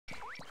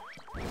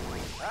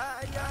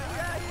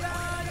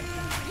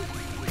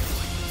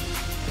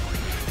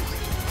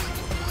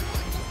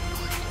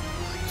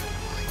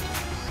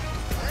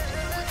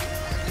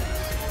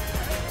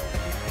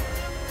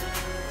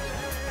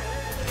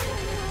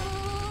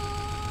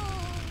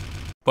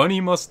Bunny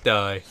Must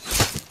Die.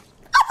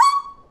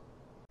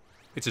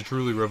 It's a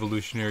truly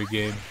revolutionary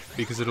game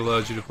because it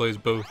allows you to play as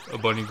both a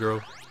bunny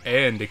girl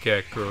and a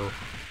cat girl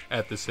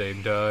at the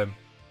same time.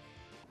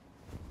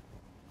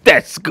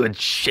 That's good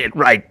shit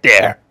right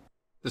there.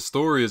 The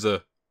story is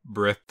a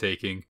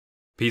breathtaking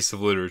piece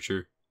of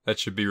literature that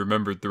should be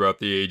remembered throughout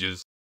the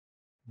ages.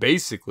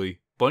 Basically,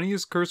 Bunny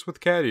is cursed with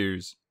cat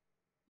ears.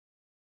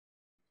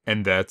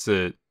 And that's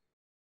it.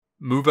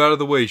 Move out of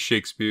the way,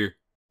 Shakespeare.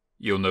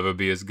 You'll never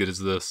be as good as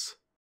this.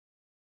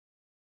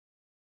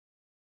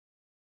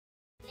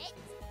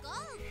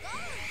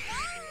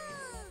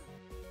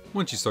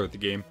 Once you start the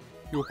game,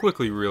 you'll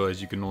quickly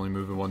realize you can only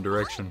move in one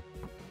direction.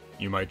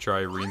 You might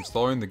try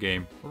reinstalling the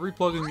game or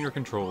replugging your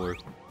controller.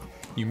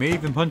 You may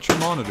even punch your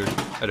monitor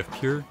out of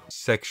pure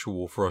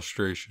sexual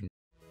frustration.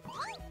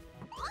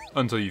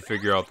 Until you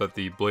figure out that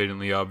the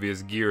blatantly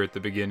obvious gear at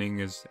the beginning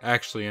is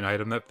actually an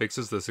item that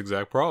fixes this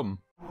exact problem.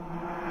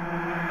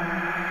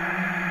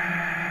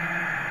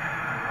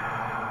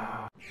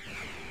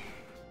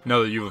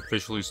 Now that you've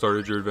officially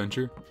started your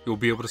adventure, you'll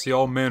be able to see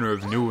all manner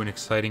of new and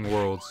exciting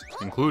worlds,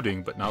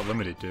 including, but not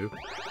limited to,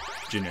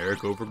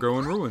 generic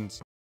overgrown ruins,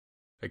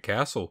 a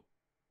castle,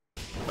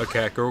 a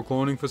cat girl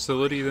cloning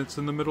facility that's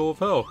in the middle of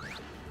hell,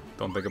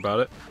 don't think about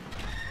it,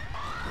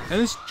 and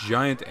this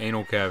giant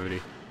anal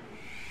cavity.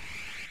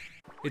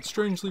 It's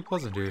strangely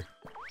pleasant here.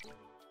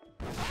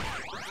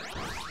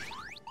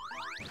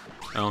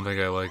 I don't think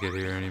I like it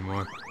here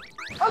anymore.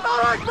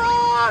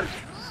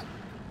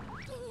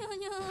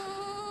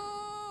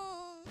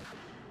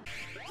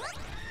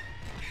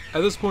 At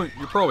this point,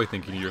 you're probably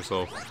thinking to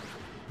yourself,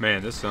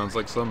 man, this sounds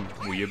like some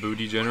weeaboo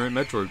degenerate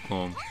Metroid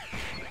clone.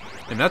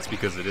 And that's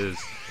because it is.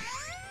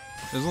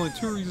 There's only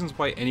two reasons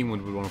why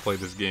anyone would want to play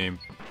this game.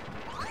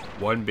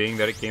 One being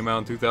that it came out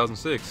in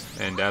 2006,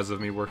 and as of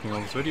me working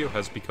on this video,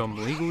 has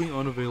become legally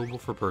unavailable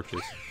for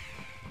purchase.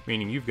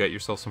 Meaning you've got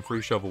yourself some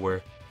free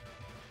shovelware.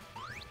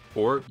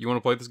 Or, you want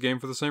to play this game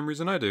for the same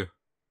reason I do.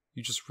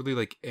 You just really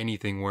like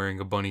anything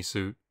wearing a bunny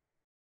suit.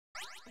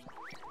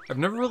 I've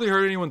never really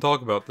heard anyone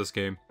talk about this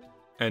game.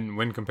 And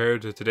when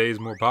compared to today's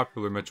more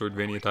popular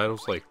Metroidvania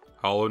titles like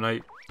Hollow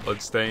Knight,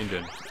 Bloodstained,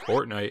 and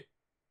Fortnite,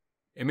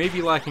 it may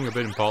be lacking a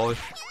bit in polish,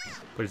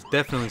 but it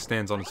definitely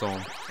stands on its own,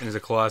 and is a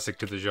classic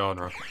to the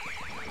genre.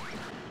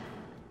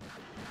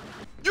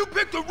 You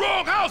picked the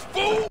wrong house,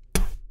 fool!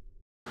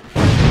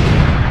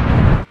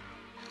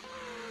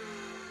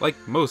 Like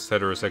most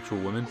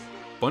heterosexual women,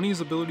 Bunny's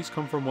abilities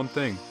come from one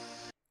thing: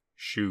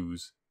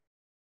 shoes.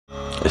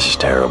 This is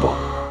terrible.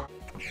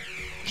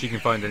 She can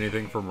find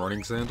anything from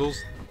running sandals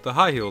to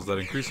high heels that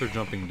increase her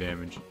jumping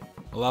damage,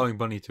 allowing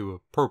Bunny to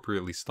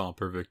appropriately stomp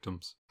her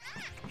victims.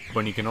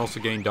 Bunny can also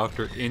gain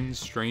Dr. In's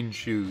strange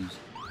shoes,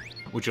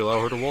 which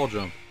allow her to wall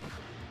jump.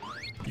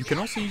 You can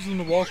also use them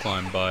to wall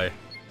climb by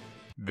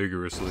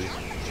vigorously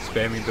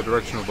spamming the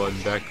directional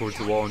button back towards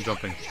the wall and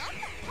jumping.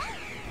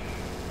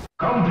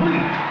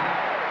 Complete!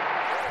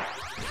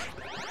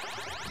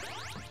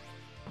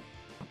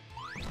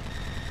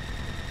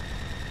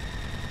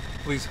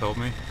 Please help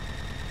me.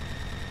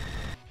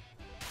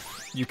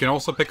 You can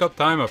also pick up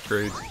time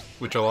upgrades,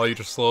 which allow you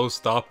to slow,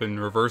 stop, and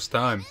reverse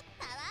time.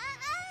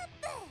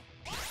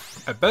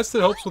 At best it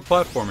helps with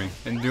platforming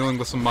and dealing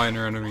with some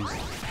minor enemies.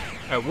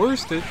 At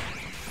worst it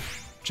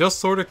just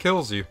sorta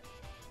kills you.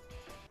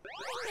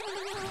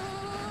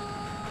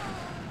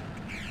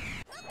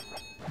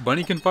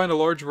 Bunny can find a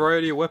large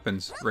variety of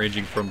weapons,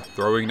 ranging from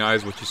throwing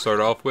knives which you start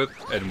off with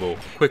and will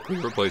quickly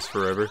replace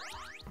forever,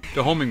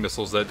 to homing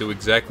missiles that do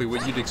exactly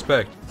what you'd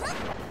expect.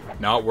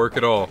 Not work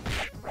at all.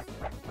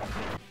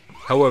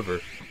 However,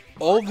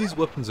 all of these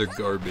weapons are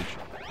garbage.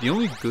 The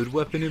only good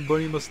weapon in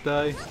Bunny Must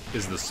Die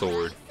is the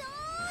sword.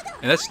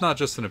 And that's not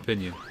just an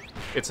opinion,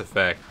 it's a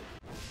fact.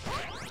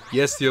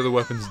 Yes, the other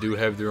weapons do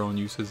have their own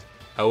uses,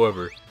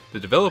 however, the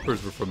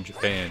developers were from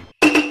Japan.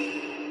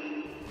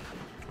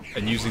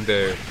 And using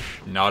their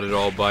not at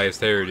all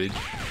biased heritage,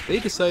 they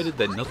decided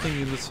that nothing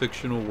in this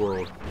fictional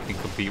world can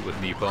compete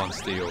with Nippon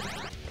steel.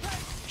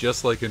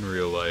 Just like in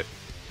real life.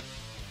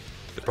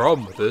 The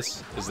problem with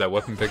this is that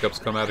weapon pickups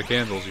come out of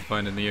candles you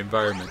find in the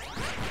environment,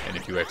 and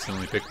if you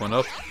accidentally pick one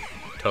up,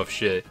 tough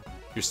shit.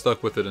 You're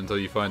stuck with it until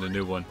you find a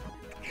new one.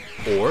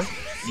 Or,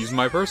 use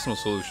my personal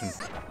solution.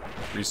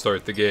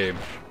 Restart the game.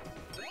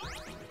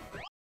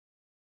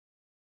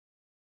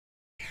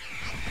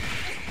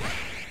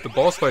 The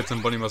boss fights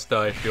in Bunny Must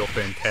Die feel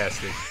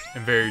fantastic,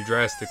 and vary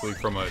drastically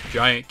from a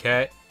giant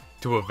cat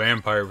to a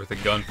vampire with a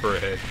gun for a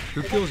head,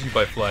 who kills you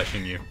by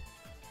flashing you.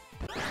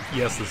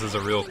 Yes, this is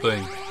a real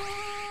thing.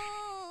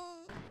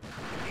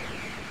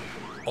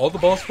 All the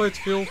boss fights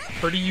feel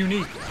pretty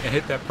unique, and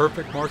hit that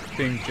perfect mark of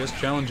being just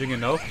challenging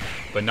enough,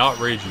 but not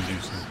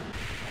rage-inducing.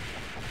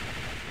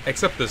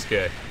 Except this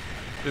guy.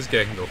 This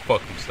guy can go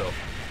fuck himself.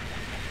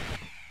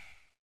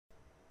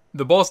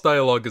 The boss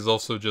dialogue is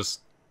also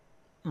just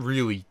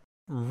really,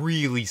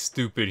 really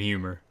stupid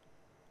humor.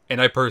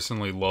 And I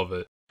personally love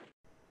it.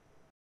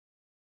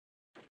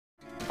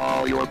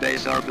 All your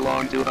base are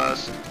belong to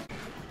us.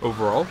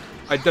 Overall,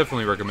 I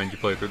definitely recommend you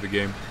play through the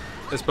game,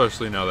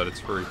 especially now that it's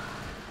free.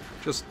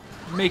 Just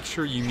make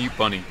sure you mute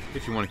Bunny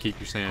if you want to keep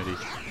your sanity.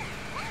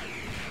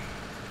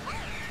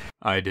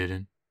 I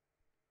didn't.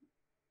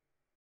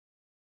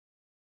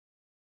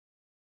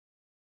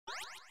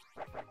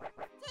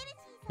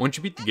 Once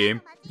you beat the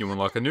game, you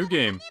unlock a new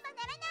game,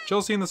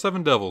 Chelsea and the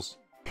Seven Devils,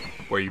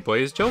 where you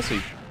play as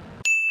Chelsea.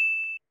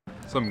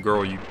 Some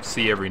girl you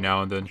see every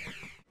now and then.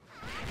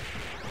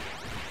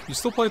 You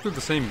still play through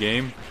the same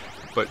game,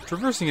 but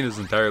traversing it is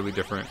entirely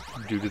different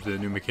due to the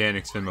new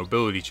mechanics and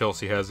mobility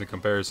Chelsea has in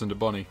comparison to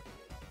Bunny.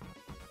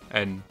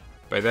 And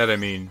by that I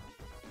mean,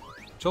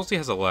 Chelsea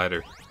has a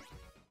ladder.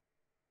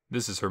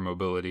 This is her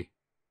mobility.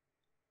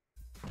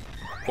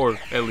 Or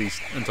at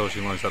least until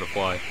she learns how to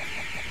fly.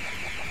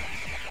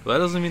 But that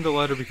doesn't mean the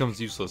ladder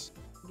becomes useless,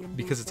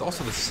 because it's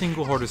also the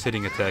single hardest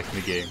hitting attack in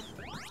the game.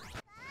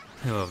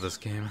 I love this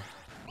game.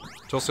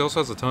 Chelsea also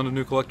has a ton of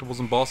new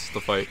collectibles and bosses to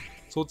fight,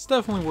 so it's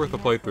definitely worth a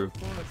playthrough.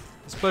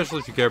 Especially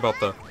if you care about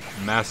the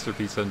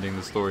masterpiece ending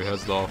the story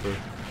has to offer.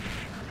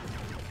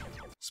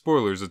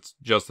 Spoilers, it's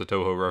just a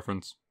Toho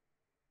reference.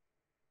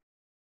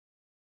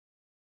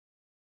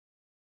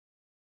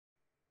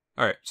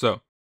 Alright,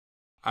 so,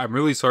 I'm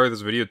really sorry this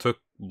video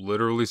took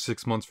literally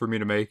 6 months for me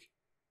to make.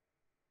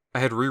 I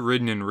had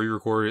rewritten and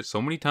re-recorded it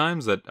so many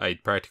times that I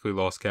practically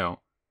lost count.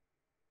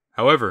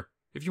 However,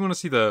 if you want to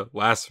see the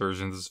last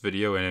version of this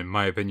video, and in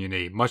my opinion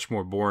a much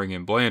more boring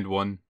and bland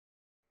one,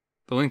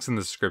 the link's in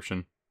the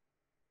description.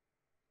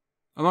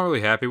 I'm not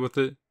really happy with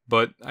it,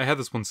 but I had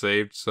this one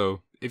saved,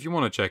 so if you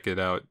want to check it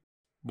out,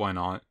 why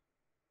not?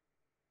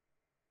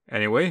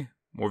 Anyway,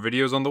 more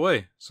videos on the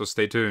way, so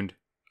stay tuned.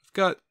 I've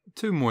got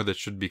 2 more that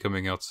should be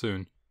coming out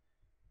soon.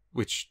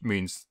 Which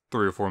means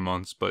 3 or 4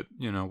 months, but,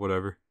 you know,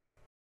 whatever.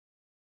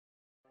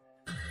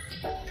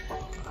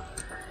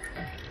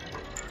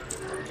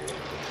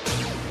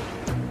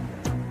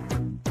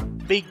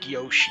 Big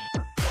Yoshi.